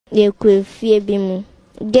Ye could fear be mo.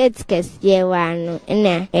 Get cast ye one,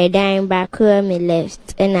 and a dime back me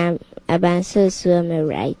left, and I ban so me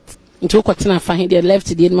right. Into Cotina find the left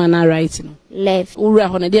the man writing. Left. Ura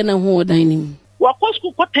on a dinner who dining.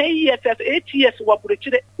 Wakosku for 10 years as 8 years were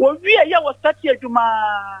preached. Well, we are was 30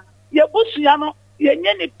 Juma. Ye Busiano, ye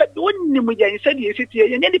nenny peduni, said ye city,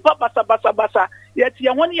 ye nenny papa basa, yet ye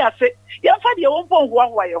 1 year say, ye find your own phone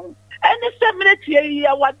 1 way. And the 7 minutes ye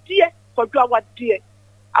our dear for our dear.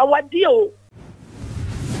 Our dear.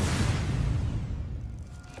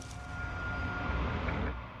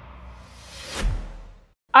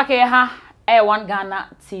 Okay, one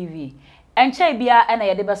Ghana TV. And Chabia and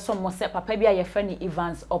I did some more set Papa Bia Fanny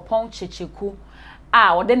Evans upon Chichiku.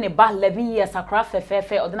 Or then about 11 years a craft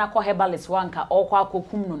fair or then I call herbalist wanka or quaco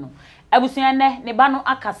cumno. Ebusiane, Nebano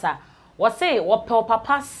Akasa, was say what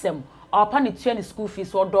papa sem or panituan school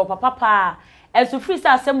fees or door papa. As to free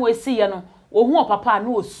some way see no, or who papa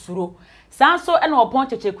no suru. Sanso and upon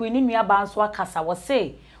Chichiku in Mia Banswa Casa was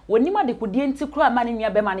say, when you might could to cry money near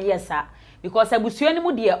Bemani, yes, sir. Because abusuani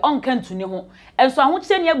mu de onkantu ne ho enso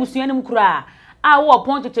ahokyere ne abusuani mu kura a wo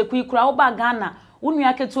pon tetekui kura wo ba Ghana wo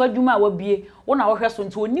nua keto adwuma wabie wo na wo hwe so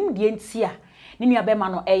nti onim de ntia ne nua be ma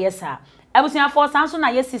no eyesa abusuafo sanso na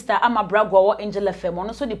ye sister amabragwo wo Angel FM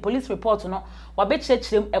no so the police report no wabe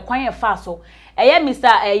kyerkyerem ekwan ye fa so eye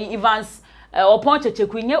Mr Evans opon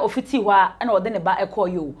tetekui nye ofiti ho a na ode ne ba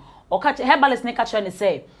ekoyo o ka herbalist ne ka kyerɛ ne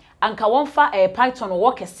say anka wonfa python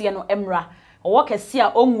wo kese no emra o kese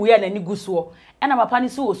a onwue na ni guso e na papa ni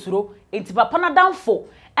so osuro enti papa na danfo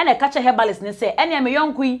e na kache herbalist ne se ene me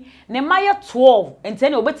yonkui ne maye 12 enti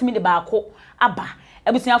ene obetimi de baako aba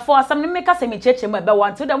abusuafo asam ne meka se me cheche mu ebe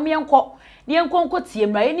wanto da mu yenko ne yenko nkotie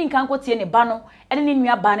mra ye ni nka nkotie ne ba no ene ne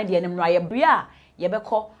nua ba ne de ne mra ye bria ye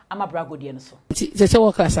beko amabrago de no so se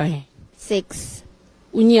wo class ahe 6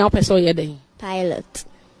 unya opeso ye den pilot.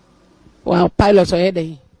 Wow, pilot or ye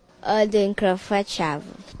den All the Crawford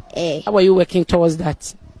travel. How are you working towards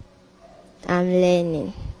that? I'm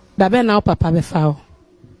learning. Babe now papa be foul.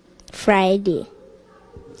 Friday.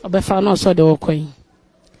 Be foul no so the okay.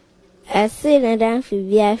 I see na dan fi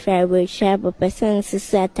via Friday travel person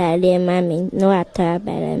sister atale mami no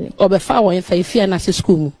atabara me. Be foul in fear na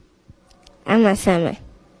school. Ama sama.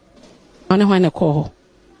 One when call.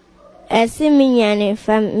 I see me nyane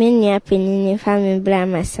fam me nya penini fam bra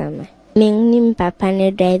masama. Nim papa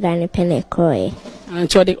ne driver ne pene kroe.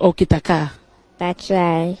 And so the okita car. That's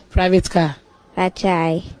right. Private car. That's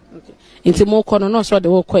right. Okay. Into more corner no so the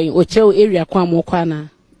okay o che area kwa mo kwa na.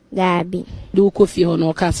 Dabi. Do kofi ho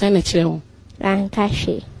no ka san na kire ho.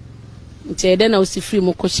 Lankashe. Nti ede na o si free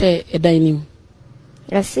mo ko she edanim.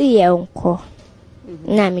 Asi ye onko.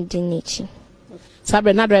 Na me dinichi.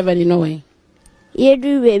 Sabre na driver ni no way. Ye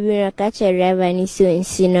du baby na ka che driver ni so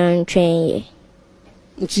nsi no train ye.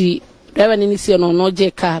 Nti driver ni si no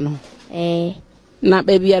je car no. Na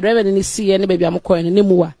baby a driver ni si ne baby amko ne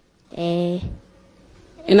mu wa.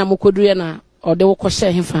 Ina mokoduru na ode wo ko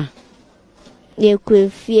she hefa. Ye ku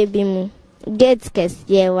fie bi mu. Get cast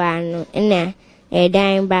ye one na a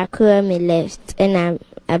dime back me left and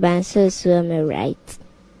I ban so me right.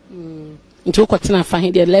 Nti ko tina fa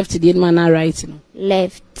he the left the man na right no.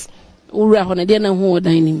 Left. Ura ho na de na hu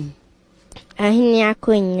dining. Ahini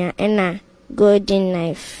akonya na golden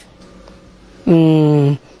knife.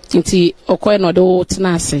 Nti okoy no do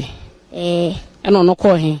tina ase. Eno no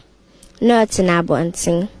ko he. Not na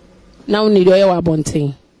bonting. Now need oya wa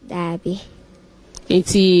bonting. Dabi.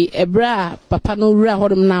 Nti ebra papa no wura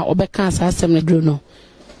hodom na obeka asa asem na duro no.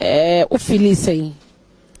 O feel say.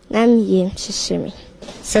 Na me hihimi.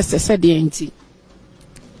 Se de nti.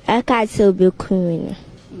 Aka se obekumi.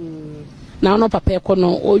 Na no papa ko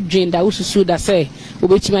no o dwenda ususu da say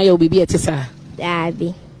obetimi aye obibi etisa.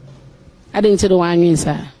 Dabi. Ade nti do wanwen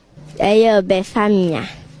sa. Ayo be famia.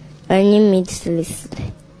 Oni midlis.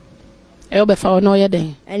 Ayo be fa no ye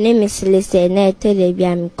den. Ani midlis na telebi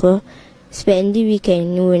amiko spend the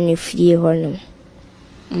weekend no ne fie hono.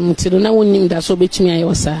 Nti do na wonim da so obetimi aye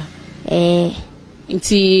osa.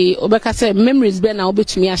 Nti obeka say memories be na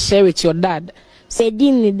obetimi a share with your dad. Said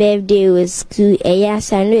my birthday was school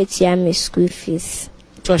yes I know it's my school fees.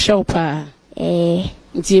 To show pa.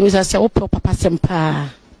 Nti mi say o papa sempa.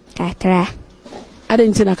 Kakra. Ade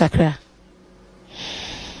nti na kakra.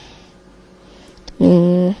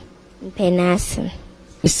 Penasem.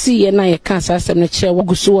 See ye na ye cancer asem no kire wo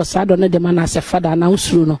gusu wo sa do no de ma na se fada na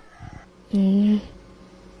usuru no.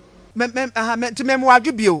 Mem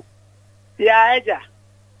wadwebio. Ya eja.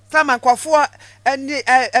 Sama kwafo eni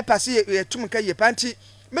epase yetum ka ye panti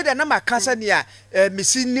me de na makasa ni a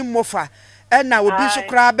misi ni mofa na obi so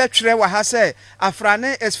kra betwere wa ha say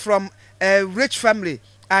Afrane is from a rich family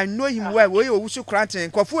I know him well. We also granting.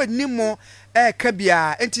 Kofu ni mo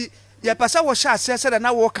kabia. Enti ye pasa wo sha ase said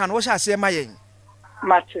na wo kan wo sha ase mayen.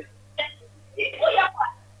 Mate.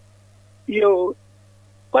 Yo.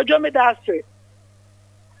 Kwajo me da ase.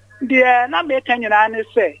 Dia na me kan nyina ne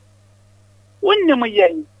se. Wonni mo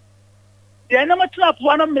yen. Dia na matuna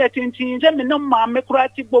po na me tintin je me no ma me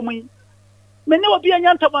kurati bomu. Me ne obi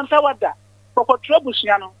anya ntabanta wada. Kokotro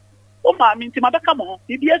busua no. O ma mi ntima beka mo.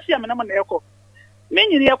 Bibia sia me na mo na ekọ. Me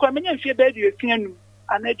nyini ekọ me nya mfie ba aduosia num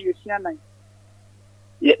ana aduosia nan.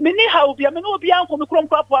 Me ni ha obi me no obi anko me krom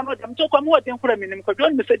kwapo ano dem to kwa me wode nkora minim kwa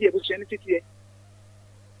don me se de busua ni titie.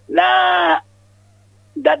 Na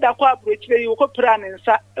dada kwa abrochire yi ko plan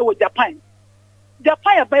nsa e wo Japan.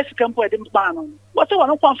 Japan ya bicycle mpo de mpa no. Wo se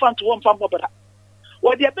wono kwa mfa nto wo mfa mbobra.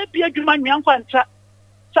 Wo de be bia adwuma nwan kwa nta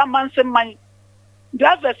samanse man.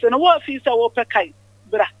 Drivers no wo fi sa wo pekai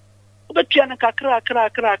bra. Obetua na kakra na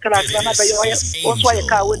be yo o so ye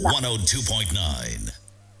ka wona 102.9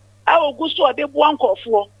 awo gusto ade bo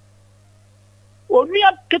ankofo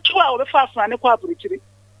onua ketua o be fa afra ne kwa abrochire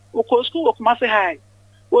o ko school o kuma se hai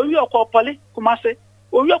o wi o ko pole kuma se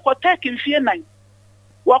o wi o ko tek mfie nan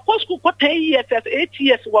wa ko school ko 10 years 8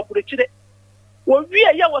 years wa abrochire o wi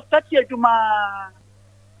ya wo start adwuma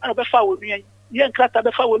ana be fa onua ye nkrata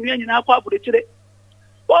be fa onua nyina kwa abrochire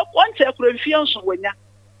o nche kro mfie nso wanya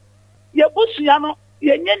ye busua no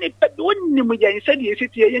ye nye ni pe wonni mu yen se de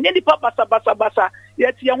sitie ye nye ni pa basa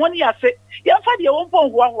ye tie woni ya se ye fa de won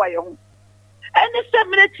pon hoa ye ho ene se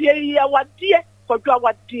mire ya wade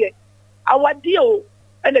kodwa awade o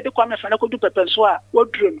ene de kwa me fa na kodu pepenso a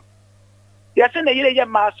woduro no ye se na yire ye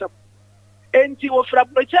maasam enti wo fra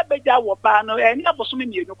brocha beja wo ba no eni aboso me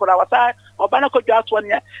mienu kora wasa oba na kodwa ato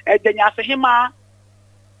ne edenya se hema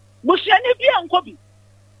busua ne bia nkobi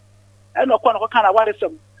ene okọ no kana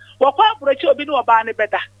waresem wakwa abrochi obi ni oba ne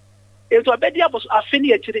beda eto obedi abos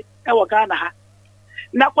afini akire e wo Ghana ha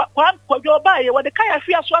na kwa oba ye wo de kai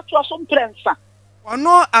afi aso mprensa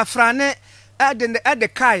ono afrane ade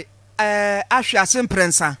kai ahwe ase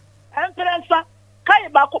mprensa kai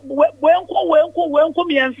ba wenko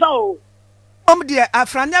miensa o de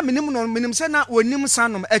afrane minim se na wonim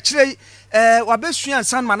sanom akire wabesua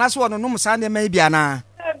sanma na so wono nom sa ne mai bia na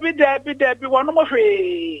bi wono mo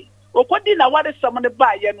hwe okodi na wade samne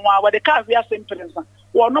ba ye no a wade ka via simprensa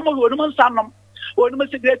wono mo nsanom wono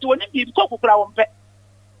secret woni bi ko kokura wonpe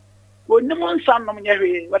woni mo nsanom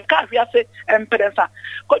nyehwe wade ka via se emprensa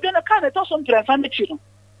ko do na ka na to so emprensa ne chi no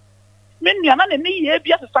men nua na ne ye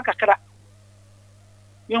bia se san kakra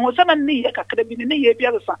ye ho sama ne ye kakra bi ne ye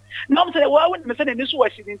bia se san na mo se wa woni me se ne so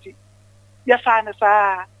wasi nti ya fa na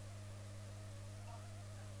sa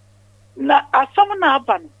na asam na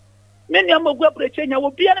aban meni amagwa brechenya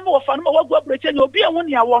obi ane me wofa no wagwa brechenya obi ehun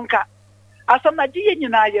ya wonka asam na giye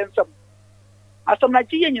nyina yensam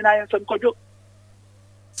kojo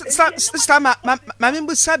stama mami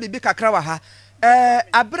mbu sabi bi kakra wa ha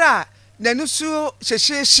abra nanusu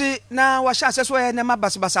hyehyehe na wa hya aseso ye ne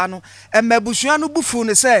mabasbasa no mabusua no bufu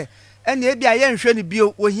ne se ene e bia ye nhwe ne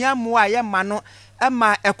bio ohia mo a ye ma no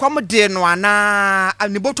ma ekom de no ana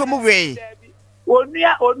aniboto mo we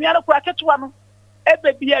onua no kwa ketewa no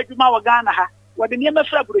ebe bia adwuma wa Ghana ha wode ne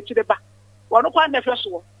mafra brochire ba wono kwa na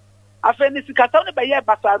feso afa ni sikata ne be ye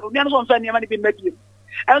basaro ne no mfa ne ma ne bi mabiem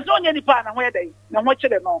enso onye ni pa na ho yedai na ho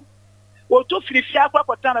kire no wo to firifia kwa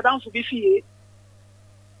kotana danfo bi fie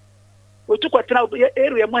wo to kotana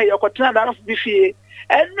area mo ye kotana danfo bi fie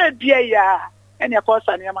enna bia ya ene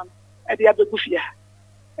akosa ne ma no e de abegu fie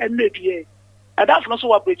enna bia adanfo no so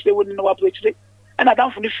wa brochire woni no wa brochire ena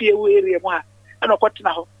danfo ne fie wo area mo ha ena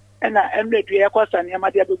kotana ho ena emredu ya kwasa ne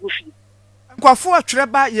amade abegu fi nkwafo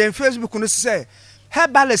atwereba ye Facebook no se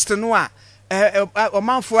herbalist no a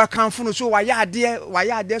omanfo akanfo no so waya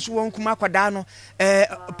ade so wonkuma kwada no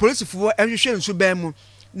polisifo ehwehwe nso ba mu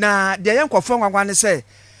na de ye nkwafo ngwangwa ne se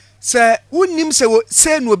unnim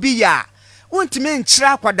se no obi ya untime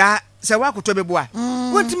nkyira kwada se wakoto beboa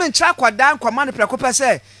untime nkyira kwada nkwama ne prekopa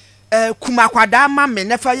se kuma kwada ma me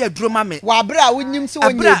nefa ya duro ma me wa bra wonyim se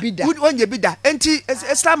wonye bida enti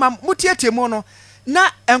Islam mutietemu no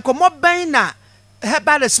na enkomo ban na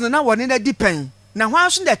herbalist na woni na dipen na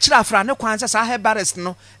hwanso de kira afra ne kwanse sa herbalist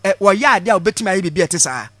no wo ya ade a obetima ayi bibia te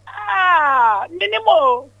sa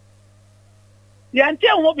minimo yante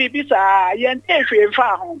ho bibi sa yante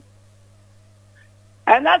hwemfa ho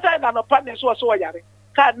anasa na no pa ne so yare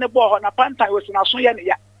ka ne bo ho na pantan wosina so ye ne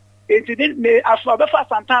ya enti ne afa be fa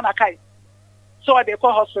Santana kai so they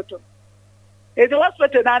call hospital the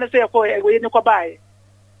hospital na say ko we ni ko bae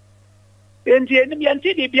enti enim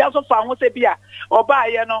yanti di bia so fa ho se bia o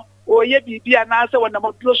bae no o ye bibia na se wona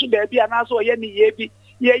moduro so bia bia na so o ye ni ye bi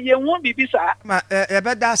ye won bibi sa ma e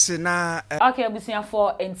beda se na okay abusia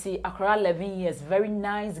for enti akora 11 years very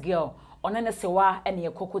nice girl onene sewa ene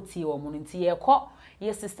yekokoti wo mu nti yekọ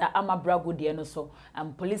ye sister ama brago de no so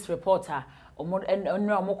police reporter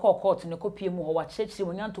omo court ne kopie mu ho wa chechiri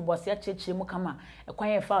mu nyanto bosia chechiri mu kama ekwan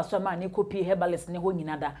ye fa so ma ne kopie herbalist ne ho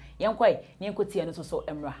nyinada yenkwai ne enkotie no so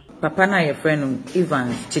emra papa na your friend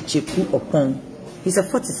Evans Checheku Opon. He's a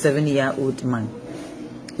 47-year-old man.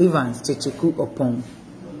 Evans Checheku Opon,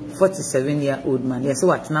 47-year-old man. Yes,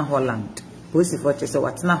 what na Holland. Bosi forte so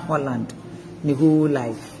what na Holland the whole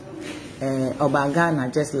life.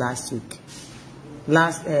 Obagana just last week.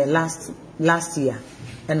 Last year.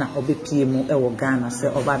 And obi PMO ewo Ghana say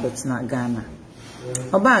oba betina Ghana.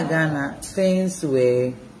 Oba Ghana things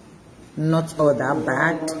were not all that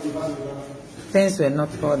bad. Things were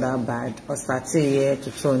not all that bad. Or started here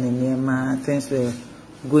to turn in Myanmar. Things were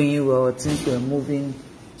going well. Things were moving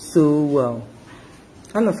so well.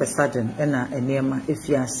 All of a sudden, Myanmar if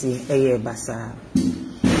you see a basa.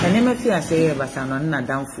 And if you see a basa, no na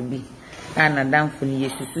down for be. And down for you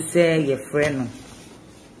to say your friend.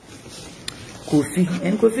 Kofi.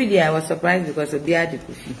 And Kofi there, I was surprised because of the other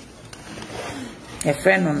Kofi. A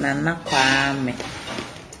friend on Nana Kwame.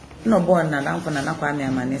 No born na down for Nana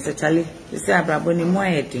Kwame man. It's a Charlie. It's a braboni more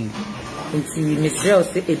eating. It's Michelle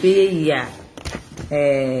say a bay ya.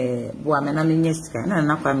 Boa mena minyeska.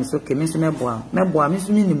 Nana Kwame is okay. Miss Meboa. Meboa, Miss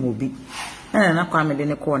Minimubi. And Nana Kwame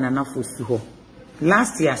didn't call Nana Fusuho.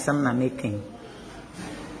 Last year, some na making.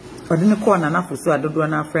 Or didn't call Nana Fusu. I don't do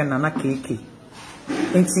an friend Nana Kiki.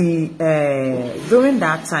 During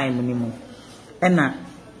that time anymore, and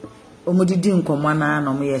omodidi nkomana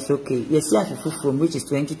no yes okay yes ya from which is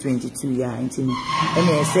 2022 year ntini and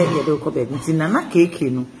I say ye do ko be ntini na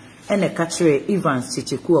keke no and catch Evans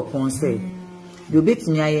Checheku Opon say do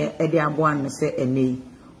betimi aye e de aboa no say enei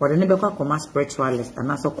or ne be kwa koma spiritualist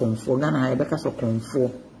and aso konfo Ghana e be ka so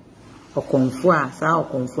konfo o konfo a sa o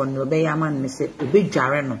konfo no be ya man ne say obe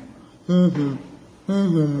dware no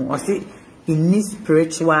o say he needs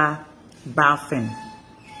spiritual bathing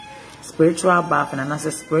and also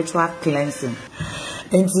spiritual cleansing.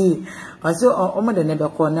 And see, also omo de nebe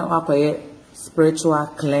ko na akoye spiritual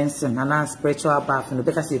cleansing and spiritual bathing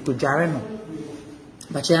because you could jare no.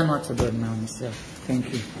 But you are not to do now myself.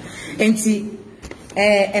 Thank you. And see,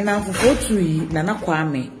 na fufu yi Nana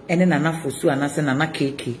Kwame ene Nana Fosu anase Nana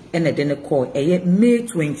Keke ene de ne call May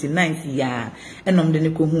 29th year enom de ne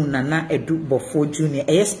ko hu Nana Edu Bofo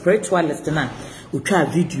Junior spiritualist na utwa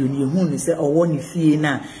video ni hu ni se owo ni fie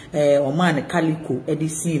na o man Kaliko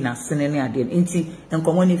edisi na sene ne ade enti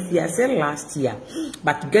enkomo ni fie say last year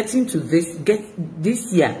but getting to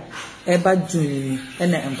this year eba June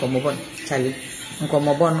ene enkomo bon chale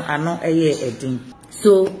enkomo bon ano edin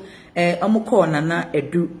so Amuko Nana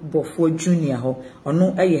Edu Bofo Junior ho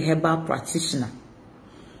ono herbal practitioner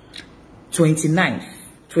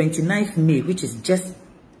 29th May which is just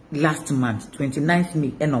last month 29th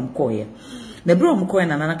May enomko ye na bro omko ye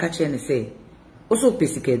Nana ka che ne say oso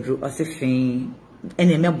pesikedru o se fin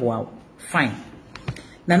ene meboa fine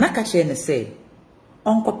Nana ka che ne say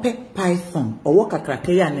onko pe python owo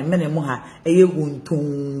kakraka ya ne mene mu ha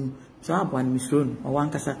hunton so abwan misron o wan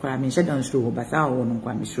kasa kra me she dan so basa wo no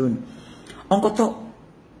kwa misron onkoto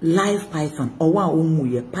live python o wa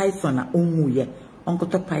omuye python na omuye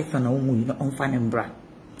onkoto python na omuye no onfa ne mbra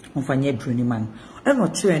onfa nye druni man e no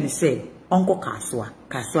tire ni say onko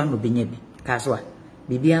kaswa no benya bi kaswa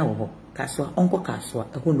bibia wo ho kaswa onko kaswa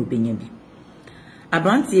e ho no benya bi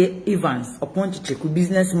abrantie Evans Opon Checheku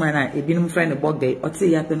businessman a ebinum friend bogday o te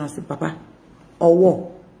ya pe no se papa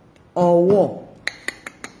owo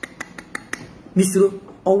misro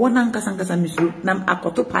owo na nkasa misro nam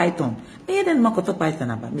akoto python den makoto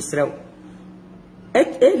python aba misro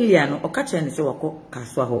earlier no okache ne se wako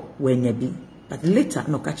kaswa ho wanya bi but later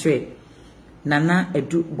no kache Nana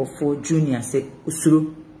Edu Bofo Junior say usuro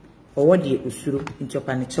owo de usuro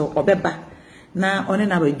nchopa ne che obeba na one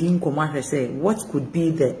na ba din komo ahwe say what could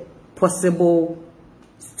be the possible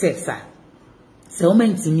steps so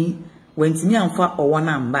wentimi amfa owo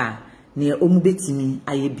na mba ne omu betimi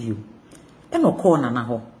ayebio eno call Nana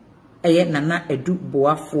ho Nana Edu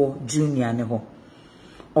Boafo Junior ne ho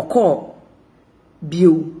oko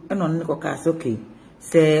bio eno ne ko ka okay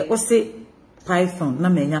se o se python na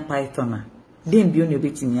menya python a dem bio ne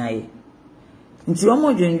betimi aye nti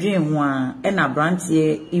omo dwendwen ho a ena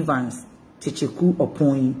brantie Evans Checheku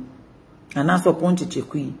Opon ana so Opon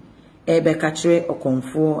Checheku ebe ka kire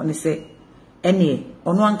okonfo ne se ene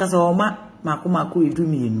ono ankasa o makomako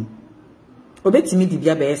edumienu obetimi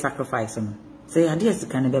dibia be sacrifice no say ade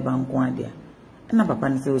sika ne beba nko ade na papa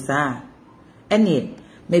ne say sa ene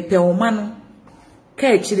mepe wo ma no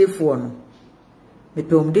ka chirefo no me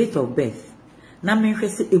pe date of birth na me hwe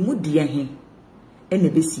se emu die he ene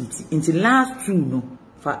be city into last 2 no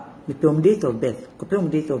fa me pe date of birth ko pe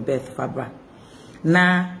date of birth fa bra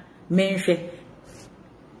na me hwe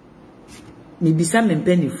me bisa me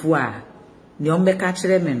mpanifo a ne ombeka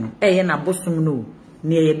kire me no eye na bosom no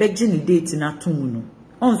ne ye beji ni date na tum no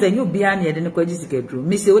on se nyo bia ne ye de ne kwaji sikedru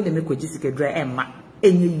me se wo de me kwaji sikedru emma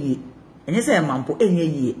enye yie enye se emma mpo enye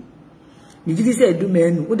yie ni gidi se edu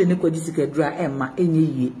manu wo de ne kwaji sikedru emma enye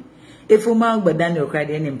yie efoma gbada ne okra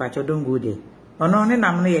de ne mpacho don go de ono ne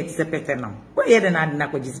nam no ye ti se pete nam wo ye de na de na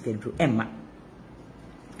kwaji sikedru emma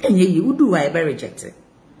enye yie udu wa e be reject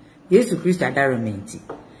Yesu Christ adaromenti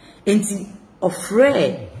enti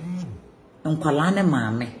ofre nkwala ne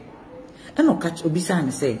maame eno catch obisa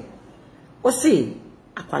ne say o say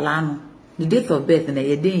akwala no the date of birth na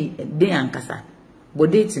ye den ankasa bo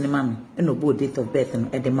date ni maame eno bo date of birth no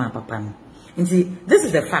e de ma papa no nti this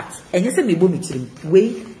is the fact enye say me bo mi chirim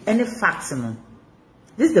we any facts no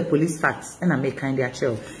this is the police facts and I make kind of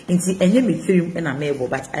chill nti enye me chirim and I mebo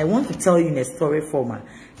but I want to tell you in a story format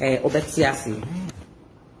obetiafi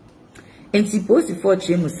nti post for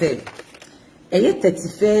chimu said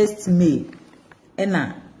 31st May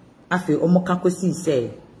ena afi omoka kosi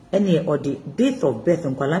say ene odi date of birth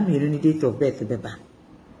nkwala mienu ni date of birth beba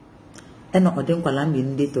ena odi nkwala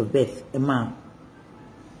mienu date of birth ema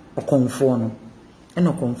okonfo no ena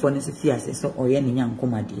okonfo no se fiase so oye ne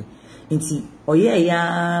nyankomade nti oye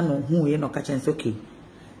ya no hu ye no ka chen so okay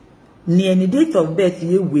ni date of birth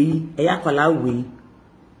ye we eya kwala we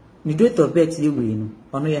ni date of birth ye we no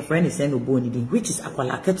ono your friend is saying obo ni din which is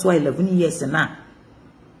akwala ketwa 11 years na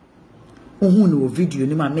ohu no video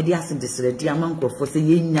ni ma media asin desere dia mankrofo se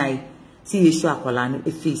ye nyai si ye show akwala no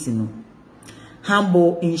e face no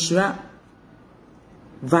Hambo insura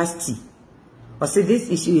vasti or say this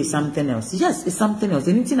issue is something else. Yes, it's something else.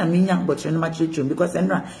 Anything I mean but you know because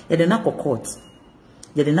you're the narco court.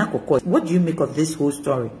 You're the narco court. What do you make of this whole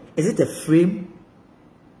story? Is it a frame?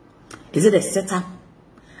 Is it a setup?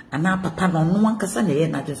 And now papa no one can say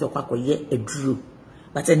na just a drew.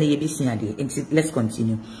 But let's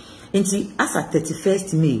continue. As at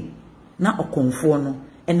 31st May, now a conform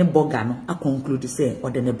and the bogano a conclude say or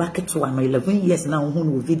then a bucket to 11 years now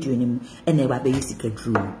who video him and never basic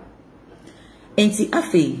drew.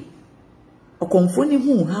 Afe a conforming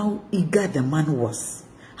who how eager the man was,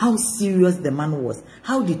 how serious the man was,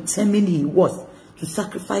 how determined he was to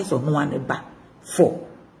sacrifice on one back for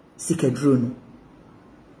Sikadrun.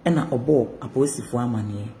 And a obo a positive for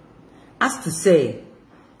money. As to say,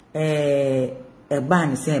 a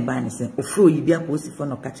ban is saying, or throw you be a positive for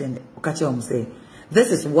no catching, say,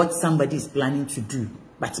 this is what somebody is planning to do.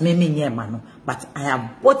 But me man, but I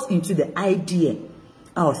have bought into the idea.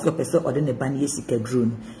 I was a person or then a ban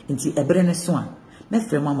Sikadrun into a brand swan. Me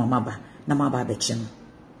frame mama na maba betchem.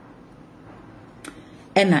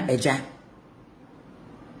 Ena eja.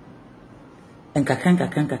 Enka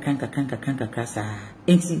kanka kasa.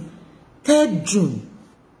 Enti 3rd June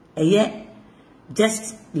a year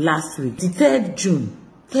just last week. The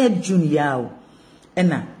 3rd June yao.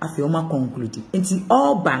 Ena afi oma conclude. Enti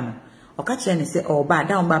all ban. Okache ne say all bad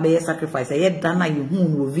down baba sacrifice. Ye dana you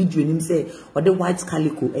hu video nim say or the white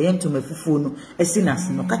calico e to me fufu no esinas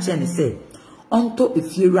no okache ne say onto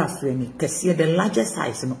fear frame kese the largest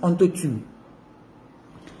size no onto 2.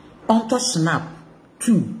 Onto snap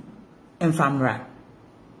 2. And famra.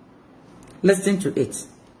 Listen to it.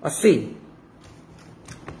 Or say.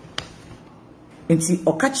 Inti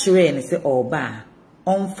okachire and say oba.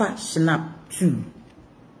 Onfa snap 2.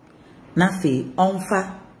 Nafe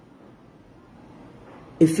onfa.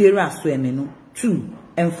 Efira swemenu 2.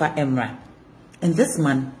 Enfa emra. And this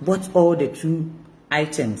man bought all the 2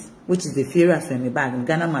 items, which is the Fear sweme bag and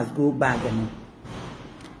Ghana must go bag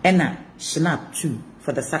and snap 2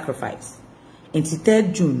 for the sacrifice. Inti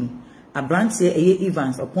 3rd June. A branch say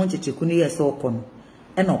Evans or Ponche Chikuni yes or con,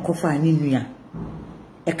 and no cofa ni nua.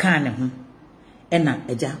 A can hum, and na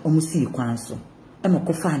eja omusi kwanso, and no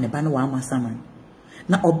cofa ne banwa masaman.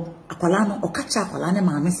 Na aqualano or catch aqualane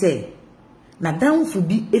mamma say, na down for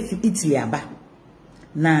be if itiaba.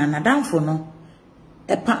 Na down for no.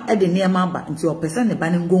 Epa ede near mamba until a person the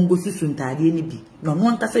banning gongo susuntadi any be. No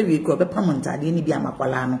one can say we go be pamontadi any be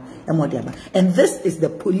amaqualano and whatever. And this is the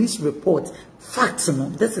police report. Facts, no.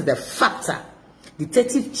 This is the factor.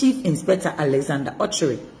 Detective Chief Inspector Alexander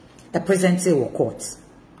Ochery, a present say court.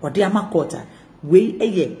 Or the ama court, we a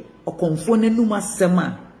ye, or confone numa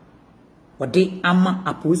sema, or the ama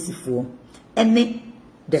aposifo, and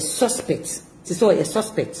the suspect. So a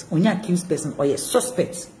suspect, on your accused person, or a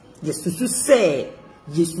suspect. Yes, to say.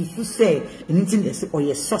 Jesus say anything they say or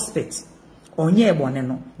a suspect onye bone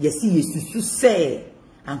no yesi yesusu se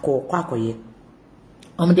anko kwakoye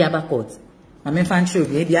omde aba court mame fan show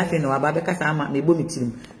bi e afi no aba be kasa ama mebo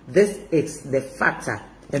mitirim. This is the factor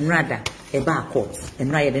and rather eba court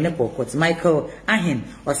and rather the court. Michael Ahin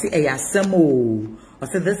or say a yasemo or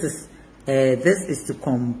say this is to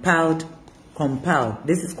compile.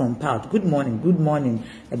 This is compiled. Good morning,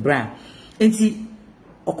 Bra. Enti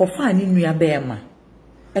okofa ni nua bema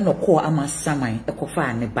e no ko ama saman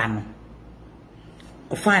ekofa ne ba no.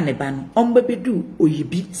 Ofa ne ba no ombebedu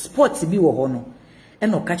oyibi sports bi wo ho no e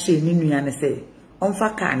no ka che ni nua ne say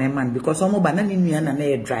onfa car ne man because omo ba na ni nua na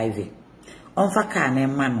e drive. Onfa car ne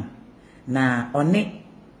man no na one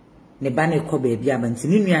ne ba ne ko ba bia banti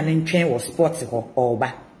ni nua ne ntwen wo sports ho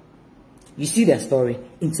oba. You see the story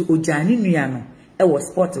into ojani nua no e wo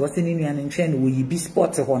sport wo se ni nua no ntwen wo yibi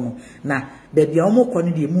sport ho no na ba bia omo ko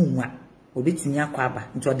no de mu nwa obetinya kwa aba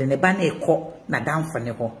nti ode ne ba na ekọ na danfo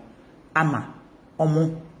ne ho ama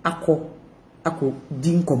omo akọ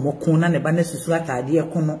di nkomoko na ne ba na susu atade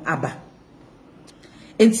ekọ no aba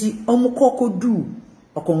enti omo kokodu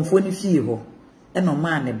okonfo ni fie ho e no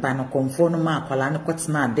ma ne ba no konfo no ma akwala ne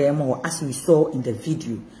kotena adem ho as we saw in the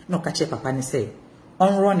video no ka che papa ne say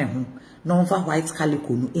onro ne ho no onfa white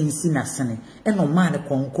calico no ensi na sene e no ma ne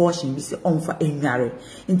concussion bi se onfa enware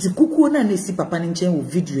nti kukuo na na si papa ne nchen wo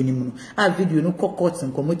video ni mu no a video no kokot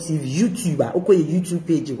nkomo TV YouTube a okoye YouTube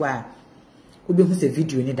page wa obi hu se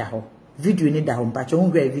video ni da ho mpacho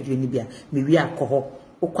hu video ni bia me wi akọ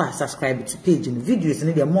okwa subscribe to page no videos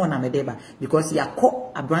ni de more na me deba because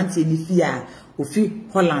yakọ abrante ni fear ofi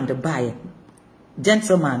Holland buy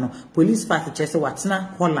gentleman no police party chese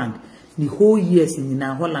watna Holland the whole years in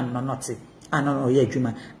Holland no not no ye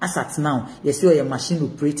adwuma as at now you see your machine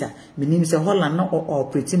operator meaning say Holland no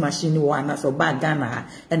operating machine one as so bad Ghana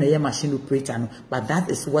and a machine operator no but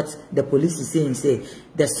that is what the police is saying say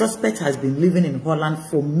the suspect has been living in Holland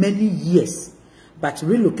for many years but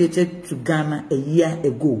relocated to Ghana a year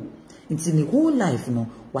ago into the whole life no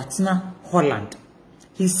watna Holland.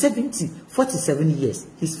 He's 47 years.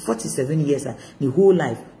 He's 47 years the whole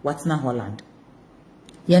life watna Holland.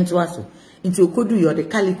 Yentu aso into okodu yo de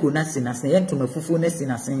calico na sinase yentu mafufu na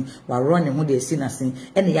sinase wa run ho de sinase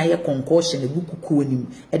ene ya ye concussion ebukuku anim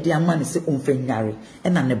e de ama ne se onfanyare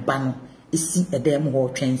ena ne ba no esi edem ho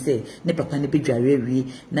twen se ne papa ne bedware awie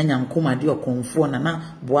na nyankoma de okonfo na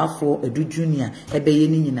boafo edu junior ebeye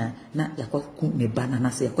ni nyina na yakoku ne ba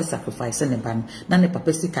na se yakọ sacrifice ne ba na ne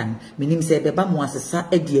papa sikan minim se ebeba mo asesa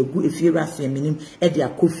e de agu efiera se minim e de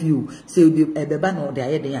akofiu se ebeba na de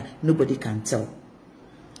ayede ya nobody can tell.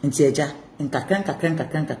 Inti eja nkakran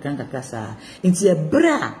sa inti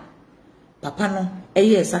ebra papa no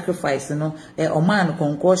eye sacrifice no o man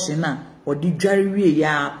concussion na odi dware wie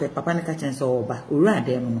ya papa ne ka chen so oba owura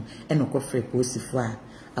dem no e no kofre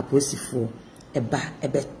posifo eba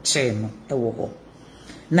ebe che no e wo ho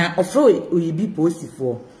na ofro oyibi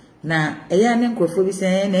posifo na eye ne nkrofo bi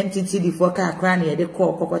se na MTT4 ka akra na ye de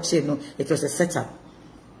kokoche no it was a setup.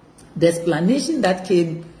 The explanation that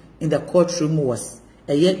came in the courtroom was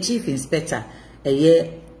a chief inspector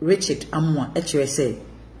Richard Amwa say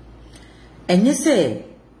and you say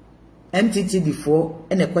MTT before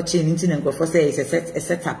and a coaching incident go for say it's a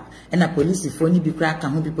setup and a police phone be crack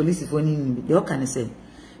and be police phone you can say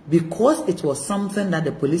because it was something that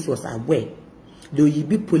the police was aware. The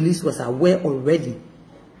UB police was aware already.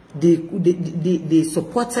 They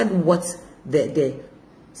supported what the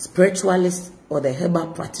spiritualist or the herbal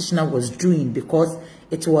practitioner was doing because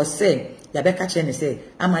it was said Yabeka Chen say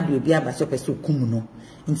Amadi obi abaso peso kumuno.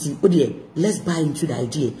 Nti odie let's buy into the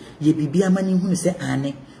idea. Ye bibi amani hu say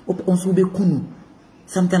ane onso be kunu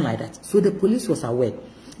something like that. So the police was aware.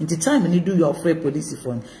 In the time when you do your free police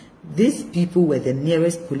phone, these people were the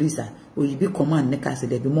nearest police or you be command neka say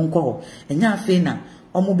they be monko. Enya afi na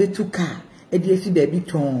omo be tu car e dey fi baby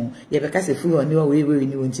ton Yabeka say free on we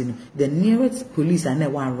ni wonti. The nearest police are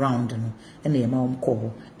never around no and e ma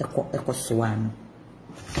omko eko so.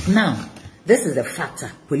 Now, this is the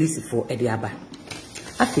factor police for Ediaba.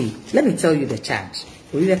 Okay, let me tell you the charge.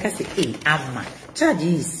 We will say, charge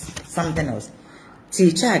is something else.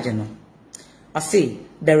 See, charge, you know. I say,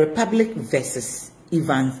 the Republic versus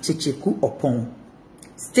Ivan Agyapong.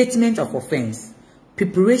 Statement of offense.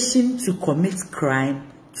 Preparation to commit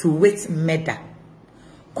crime to wit murder.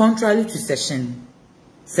 Contrary to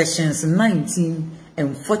sections 19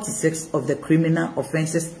 and 46 of the Criminal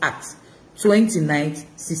Offences Act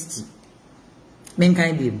 2960.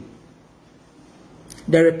 Menkai Bill.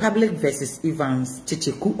 The Republic versus Evans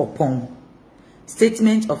Agyapong.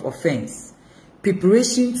 Statement of offense.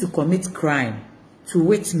 Preparation to commit crime to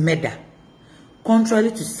wit murder.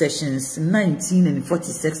 contrary to sections 19 and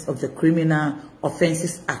 46 of the Criminal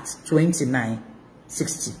Offences Act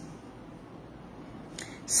 2960.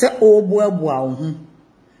 Se oboaboa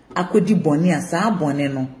akodi boni asa boni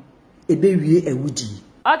no ebewie ewudi.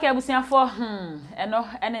 Okay, abusiafo eno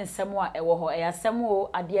ene nsem a ewo ho eyasem o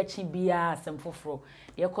ade achi bia asem foforo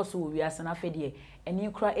ye koso wo wiase na fedie eni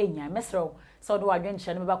kura enya mesrew so do adwen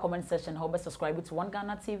channel me ba comment section ho be subscribe to One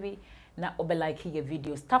Ghana TV na obe like your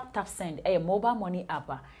videos tap send mobile money app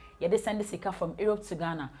ye de send sika from Europe to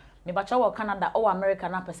Ghana me ba chawo Canada or America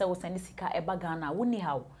na pese wo send sika eba Ghana woni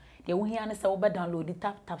how de wo hia ne se wo be download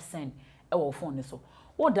tap send ewo phone ne so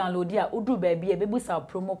wo download ya udu ba bia be busa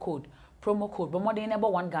promo code but more than ever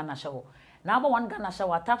One Ghana show. Now One Ghana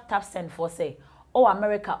show tap send for say oh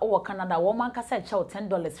America oh Canada woman can say chow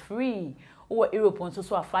 $10 free or Europe on so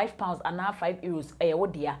 £5 and now €5 oh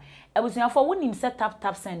dear. I was for winning set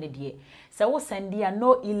tap send it ye. So we send dia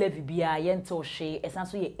no e-levy bia yento she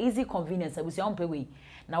essentially easy convenience I was on pay way.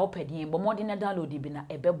 Now pay but more than a download bina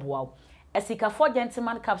a bebwa. Esika 4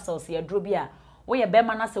 gentleman capsules here drobia. We a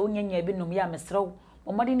bemana se unye binum ya mesro.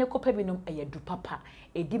 Omadi ne kopa binum eyedu papa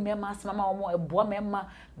edi mema asmama omo eboa mema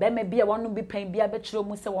be me bia wonu bi pen bia be kire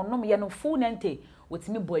mu se wonom ye no full nante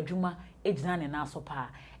wotimi bo adwuma ejina ne na so pa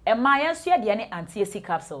ema yenso ye de ne anti-AC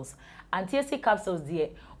capsules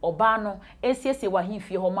de oba no esiese wa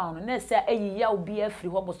himfie ho ma no na se ayiya obi afiri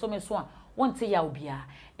ho bosome so a wonte ya obia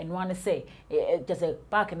eno ane se just a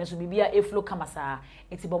park ne so bibia eflo kamasa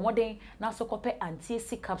eti bomoden na so kope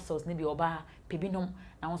anti-AC capsules ne bi oba pebinom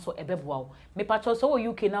na wonso ebeboa me pacho so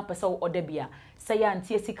UK na pese wo odebia say ya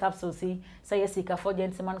anti-AC capsules say ya sika for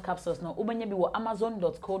gentleman capsules no ubenya bi wo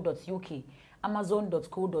amazon.co.uk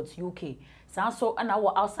so ana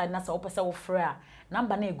wo outside na sa wo pese wo free a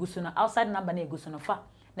number na egusu na outside number na egusu no fa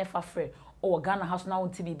ne fa free o Ghana house na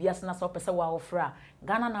wonti bibia na sa wo pese wo free a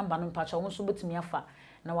Ghana number no pacho wo so betumi afa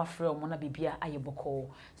na wa free mo na bibia ayeboko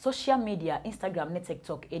social media Instagram ne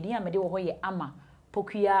TikTok edi amede wo hoye ama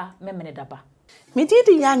pokuya memene daba me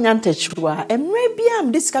didi ya nyantachua emre bia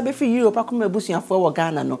m diska be free Europe akoma busuafo wo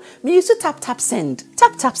Ghana no me use tap send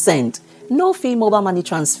no fee mobile money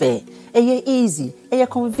transfer easy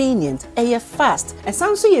convenient fast and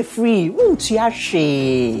sound so you free won't you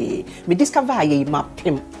hwe me discover ye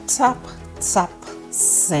mapim tap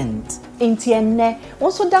send Intienne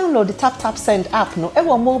also download the tap send app no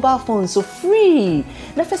ewo mobile phone so free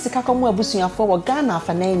na fesika komo abusuafo wo Ghana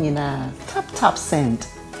afa na nyina tap send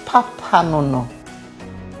papa no